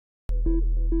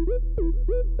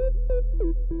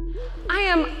I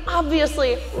am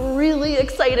obviously really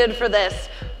excited for this.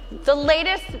 The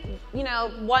latest,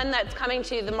 one that's coming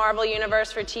to the Marvel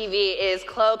Universe for TV is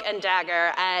Cloak and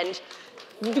Dagger, and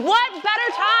what better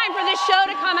time for this show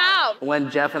to come out? When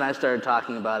Jeff and I started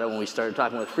talking about it, when we started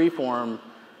talking with Freeform,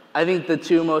 I think the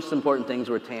two most important things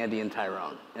were Tandy and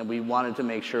Tyrone, and we wanted to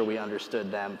make sure we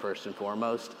understood them first and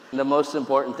foremost. The most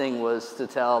important thing was to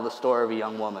tell the story of a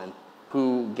young woman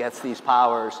who gets these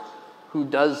powers, who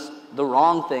does the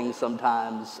wrong thing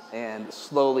sometimes and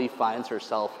slowly finds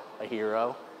herself a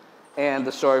hero, and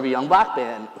the story of a young black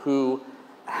man who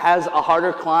has a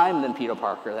harder climb than Peter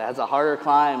Parker, that has a harder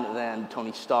climb than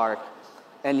Tony Stark,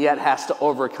 and yet has to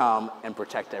overcome and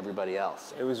protect everybody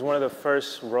else. It was one of the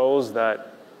first roles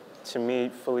that, to me,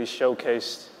 fully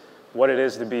showcased what it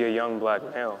is to be a young black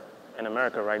male in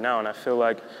America right now. And I feel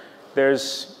like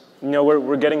there's,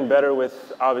 we're getting better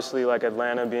with, obviously, like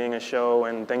Atlanta being a show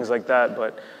and things like that.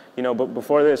 But, but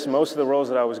before this, most of the roles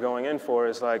that I was going in for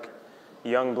is like a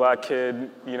young black kid,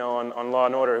 on Law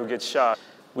and Order who gets shot.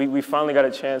 We finally got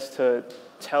a chance to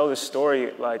tell the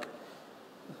story like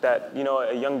that,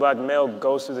 a young black male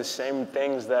goes through the same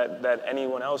things that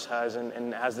anyone else has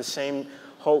and has the same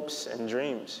hopes and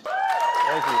dreams.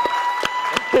 Thank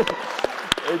you.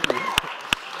 Thank you.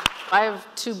 I have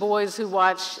two boys who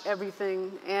watch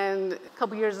everything, and a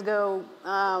couple years ago,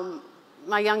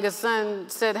 my youngest son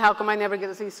said, how come I never get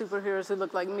to see superheroes who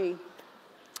look like me?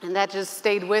 And that just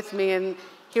stayed with me, and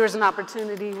here's an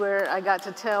opportunity where I got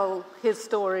to tell his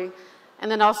story. And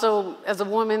then also, as a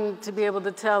woman, to be able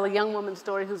to tell a young woman's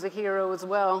story who's a hero as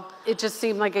well. It just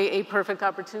seemed like a perfect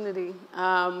opportunity.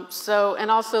 And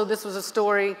also, this was a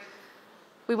story,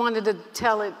 we wanted to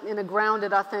tell it in a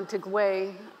grounded, authentic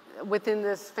way within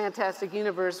this fantastic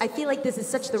universe. I feel like this is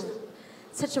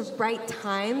such a right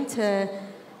time to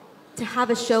have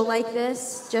a show like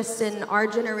this, just in our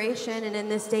generation and in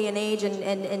this day and age,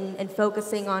 and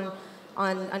focusing on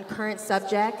current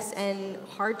subjects and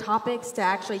hard topics to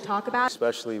actually talk about.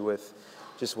 Especially with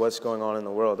just what's going on in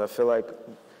the world. I feel like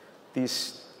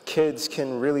these kids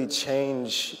can really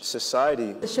change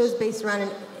society. The show's based around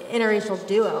an interracial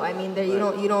duo. I mean,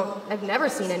 I've never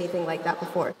seen anything like that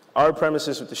before. Our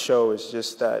premises with the show is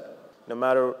just that no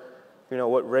matter,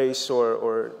 what race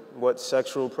or what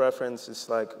sexual preference, it's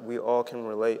like we all can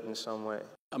relate in some way.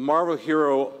 A Marvel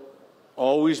hero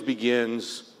always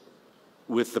begins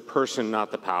with the person,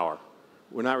 not the power.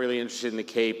 We're not really interested in the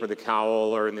cape or the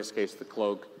cowl, or in this case, the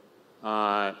cloak. We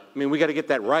got to get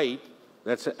that right.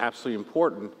 That's absolutely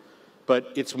important.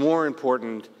 But it's more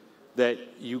important that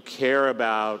you care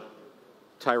about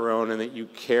Tyrone and that you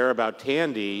care about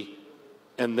Tandy,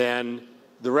 and then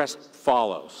the rest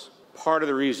follows. Part of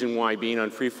the reason why being on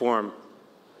Freeform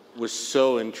was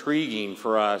so intriguing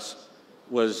for us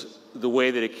was the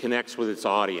way that it connects with its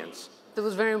audience. It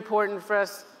was very important for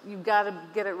us. You've got to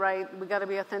get it right. We've got to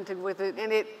be authentic with it.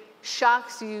 And it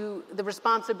shocks you, the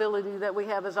responsibility that we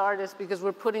have as artists, because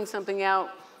we're putting something out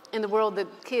in the world that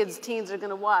teens are going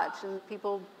to watch, and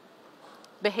people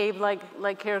behave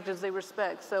like characters they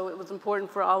respect. So it was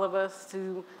important for all of us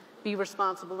to be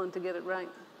responsible and to get it right.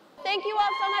 Thank you all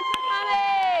so much for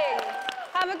coming.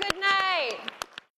 Have a good night.